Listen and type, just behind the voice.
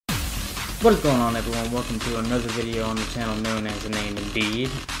What is going on, everyone? Welcome to another video on the channel known as The Name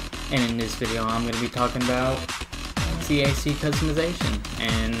Indeed. And in this video I'm going to be talking about CaC Customization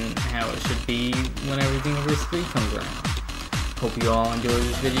and how it should be whenever Xenoverse 3 comes around. Hope you all enjoy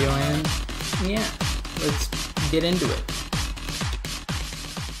this video, and yeah, let's get into it.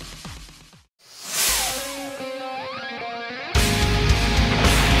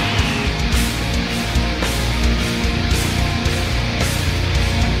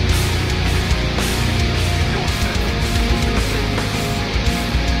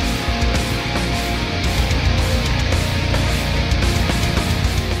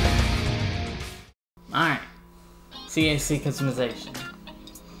 Alright, CaC Customization.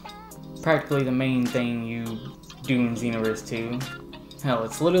 Practically the main thing you do in Xenoverse 2. Hell,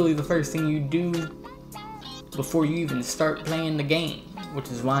 it's literally the first thing you do before you even start playing the game. Which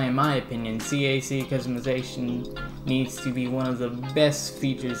is why, in my opinion, CaC Customization needs to be one of the best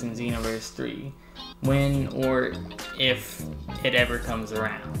features in Xenoverse 3. When or if it ever comes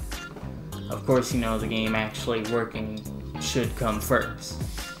around. Of course, you know, the game actually working should come first.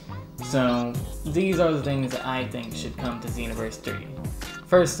 So, these are the things that I think should come to Xenoverse 3.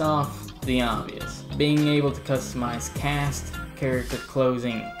 First off, the obvious. Being able to customize cast, character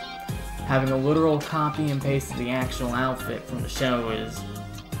clothing. Having a literal copy and paste of the actual outfit from the show is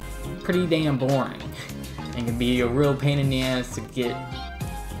pretty damn boring. And can be a real pain in the ass to get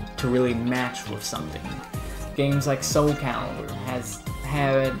to really match with something. Games like Soul Calibur has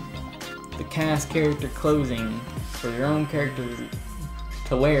had the cast character clothing for your own character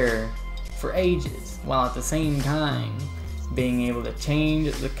to wear for ages, while at the same time being able to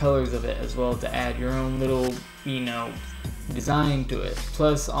change the colors of it as well to add your own little, you know, design to it.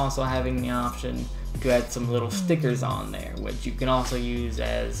 Plus also having the option to add some little stickers on there, which you can also use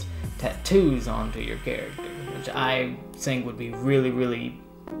as tattoos onto your character, which I think would be really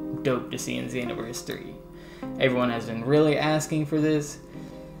dope to see in Xenoverse 3. Everyone has been really asking for this,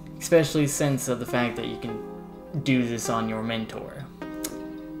 especially since of the fact that you can do this on your mentor.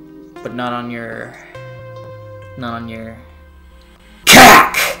 But not on your CaC!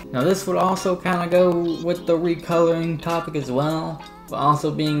 Now this would also kind of go with the recoloring topic as well, but also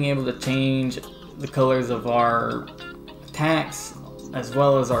being able to change the colors of our attacks as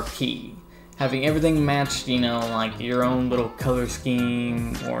well as our ki. Having everything matched, you know, like your own little color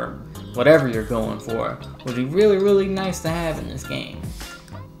scheme or whatever you're going for would be really nice to have in this game.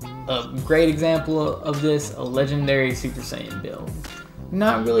 A great example of this, a legendary Super Saiyan build.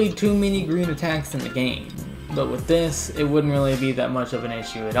 Not really too many green attacks in the game, but with this, it wouldn't really be that much of an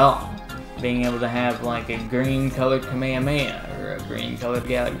issue at all. Being able to have like a green colored Kamehameha or a green colored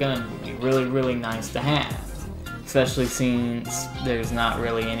Gallic Gun would be really nice to have. Especially since there's not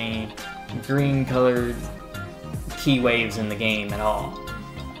really any green colored key waves in the game at all.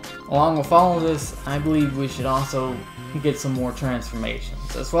 Along with all of this, I believe we should also get some more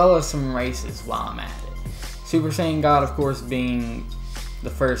transformations, as well as some races while I'm at it. Super Saiyan God, of course, being the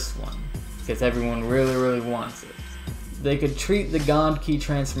first one, because everyone really wants it. They could treat the God Key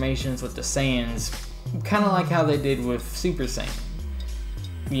transformations with the Saiyans kind of like how they did with Super Saiyan.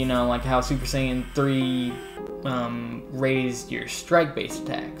 You know, like how Super Saiyan 3 raised your strike-based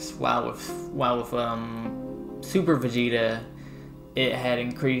attacks, while with Super Vegeta, it had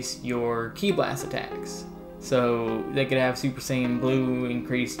increased your Ki Blast attacks. So they could have Super Saiyan Blue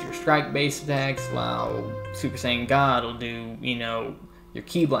increase your strike-based attacks, while Super Saiyan God will do, you know, your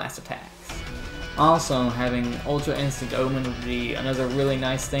Ki Blast attacks. Also, having Ultra Instinct Omen would be another really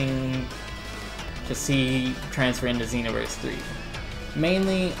nice thing to see transfer into Xenoverse 3.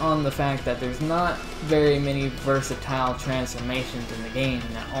 Mainly on the fact that there's not very many versatile transformations in the game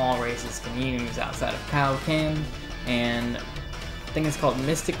that all races can use outside of Kaioken, and I think it's called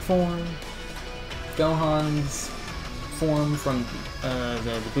Mystic Form, Gohan's form from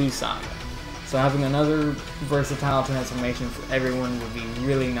the Buu Saga. So having another versatile transformation for everyone would be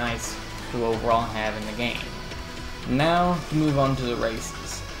really nice to overall have in the game. Now, to move on to the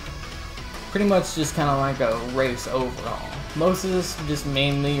races. Pretty much just kind of like a race overall. Most of this just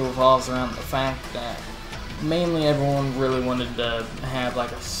mainly revolves around the fact that mainly everyone really wanted to have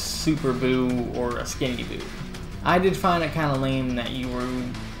like a Super Buu or a Skinny Buu. I did find it kind of lame that you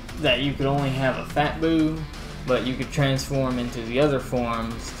could only have a Fat Buu, but you could transform into the other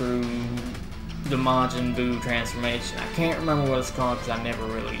forms through the Majin Buu transformation. I can't remember what it's called because I never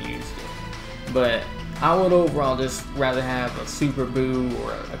really used it. But I would overall just rather have a Super Buu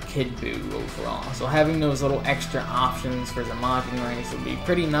or a Kid Buu overall. So having those little extra options for the Majin race would be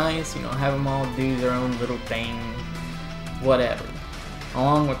pretty nice. You know, have them all do their own little thing, whatever.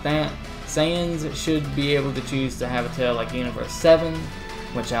 Along with that, Saiyans should be able to choose to have a tail like Universe 7,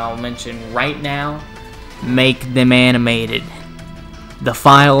 which I'll mention right now, make them animated. The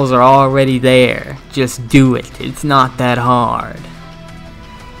files are already there. Just do it. It's not that hard.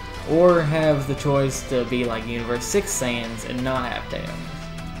 Or have the choice to be like Universe 6 Saiyans and not have tails.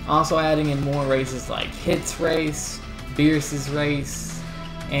 Also adding in more races like Hit's race, Beerus's race,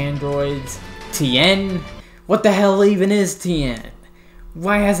 androids, Tien. What the hell even is Tien?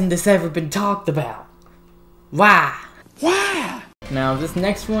 Why hasn't this ever been talked about? Why? Why? Now this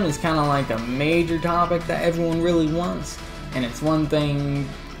next one is kind of like a major topic that everyone really wants, and it's one thing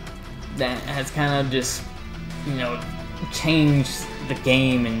that has kind of just, you know, changed the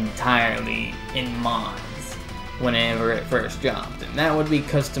game entirely in mods whenever it first dropped, and that would be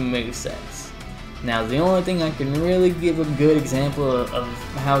custom movesets. Now the only thing I can really give a good example of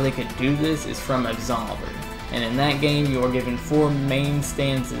how they could do this is from Absolver, and in that game you are given 4 main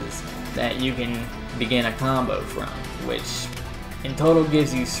stances that you can begin a combo from, which in total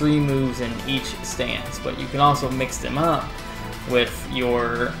gives you 3 moves in each stance, but you can also mix them up with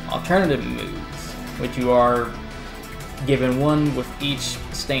your alternative moves, which you are given 1 with each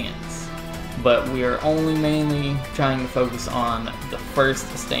stance, but we are only mainly trying to focus on the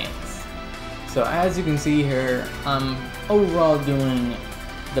first stance. So as you can see here, I'm overall doing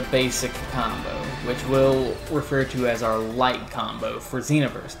the basic combo, which we'll refer to as our light combo for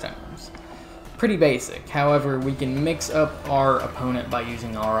Xenoverse terms. Pretty basic, however we can mix up our opponent by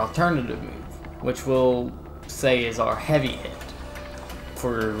using our alternative move, which we'll say is our heavy hit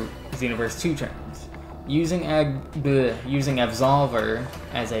for Xenoverse 2 terms. Using Absolver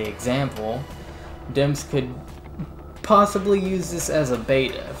as an example, Dimps could possibly use this as a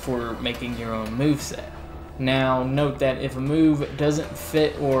beta for making your own moveset. Now note that if a move doesn't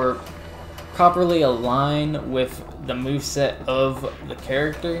fit or properly align with the moveset of the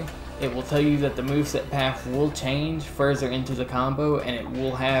character, it will tell you that the moveset path will change further into the combo and it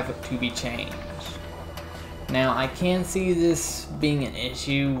will have to be changed. Now I can see this being an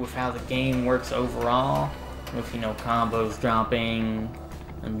issue with how the game works overall, with, you know, combos dropping,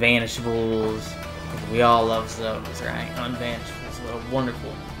 unvanishables. We all love those, right? Unvanishables, what a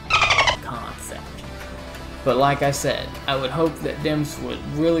wonderful concept. But like I said, I would hope that Dimps would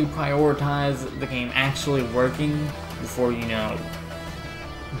really prioritize the game actually working before, you know,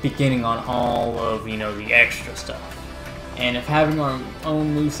 beginning on all of, you know, the extra stuff. And if having our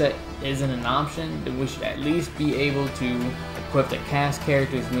own moveset isn't an option, then we should at least be able to equip the CaC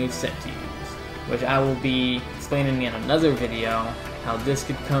character's moveset to use, which I will be explaining in another video how this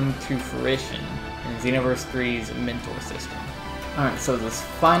could come to fruition in Xenoverse 3's mentor system. Alright, so this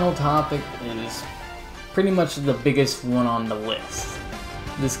final topic is pretty much the biggest one on the list.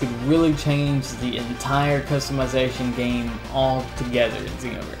 This could really change the entire customization game altogether in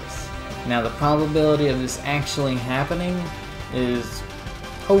Xenoverse. Now the probability of this actually happening is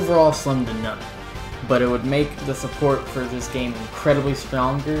overall slim to none, but it would make the support for this game incredibly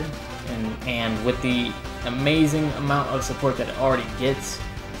stronger, and with the amazing amount of support that it already gets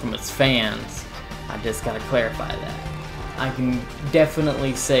from its fans, I just gotta clarify that. I can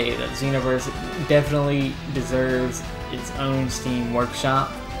definitely say that Xenoverse definitely deserves its own Steam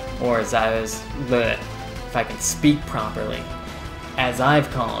workshop, or if I can speak properly, as I've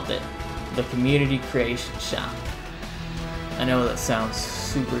called it, the Community Creation Shop. I know that sounds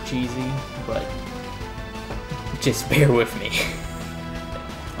super cheesy, but just bear with me.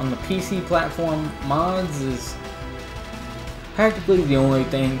 On the PC platform, mods is practically the only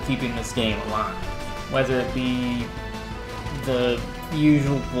thing keeping this game alive, whether it be the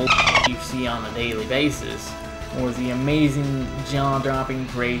usual bullshit you see on a daily basis, or the amazing jaw-dropping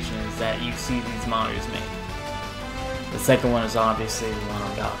creations that you see these modders make. The second one is obviously the one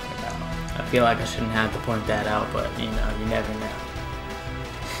I'm talking about. I feel like I shouldn't have to point that out, but you know, you never know.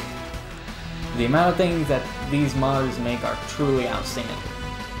 The amount of things that these modders make are truly outstanding,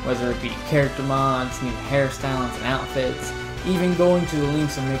 whether it be character mods, new hairstyles and outfits, even going to the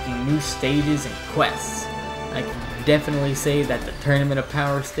lengths of making new stages and quests. I can definitely say that the Tournament of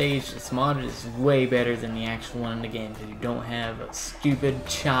Power stage that's modded is way better than the actual one in the game, because you don't have a stupid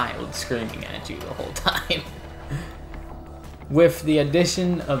child screaming at you the whole time. With the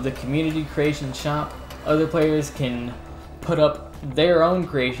addition of the Community Creation Shop, other players can put up their own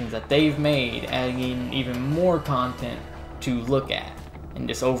creations that they've made, adding even more content to look at and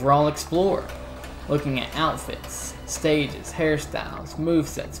just overall explore. Looking at outfits, stages, hairstyles,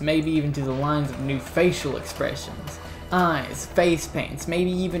 movesets, maybe even to the lines of new facial expressions, eyes, face paints,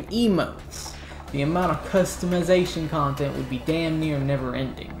 maybe even emotes. The amount of customization content would be damn near never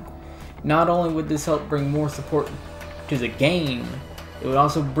ending. Not only would this help bring more support to the game, it would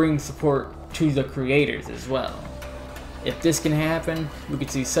also bring support to the creators as well. If this can happen, we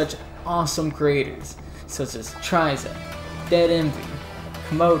could see such awesome creators such as Triza, Dead Envy,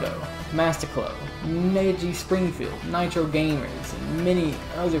 Komodo, Masterclo, Neji Springfield, Nitro Gamers, and many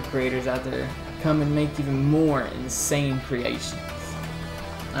other creators out there come and make even more insane creations.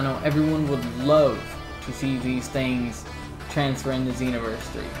 I know everyone would love to see these things transfer into Xenoverse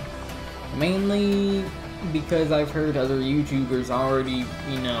 3. Mainly because I've heard other YouTubers already,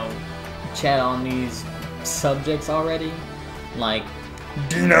 chat on these subjects already, like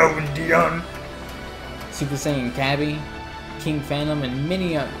Dino and Dion, Super Saiyan Cabby, King Phantom, and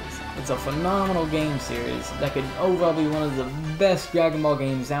many others. It's a phenomenal game series that could overall be one of the best Dragon Ball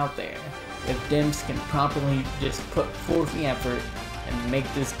games out there if Dimps can properly just put forth the effort and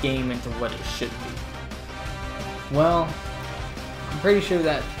make this game into what it should be. Well, I'm pretty sure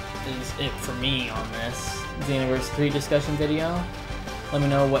that is it for me on this Xenoverse 3 discussion video. Let me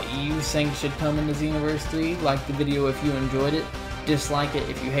know what you think should come into Xenoverse 3. Like the video if you enjoyed it, dislike it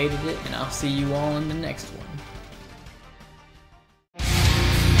if you hated it, and I'll see you all in the next one.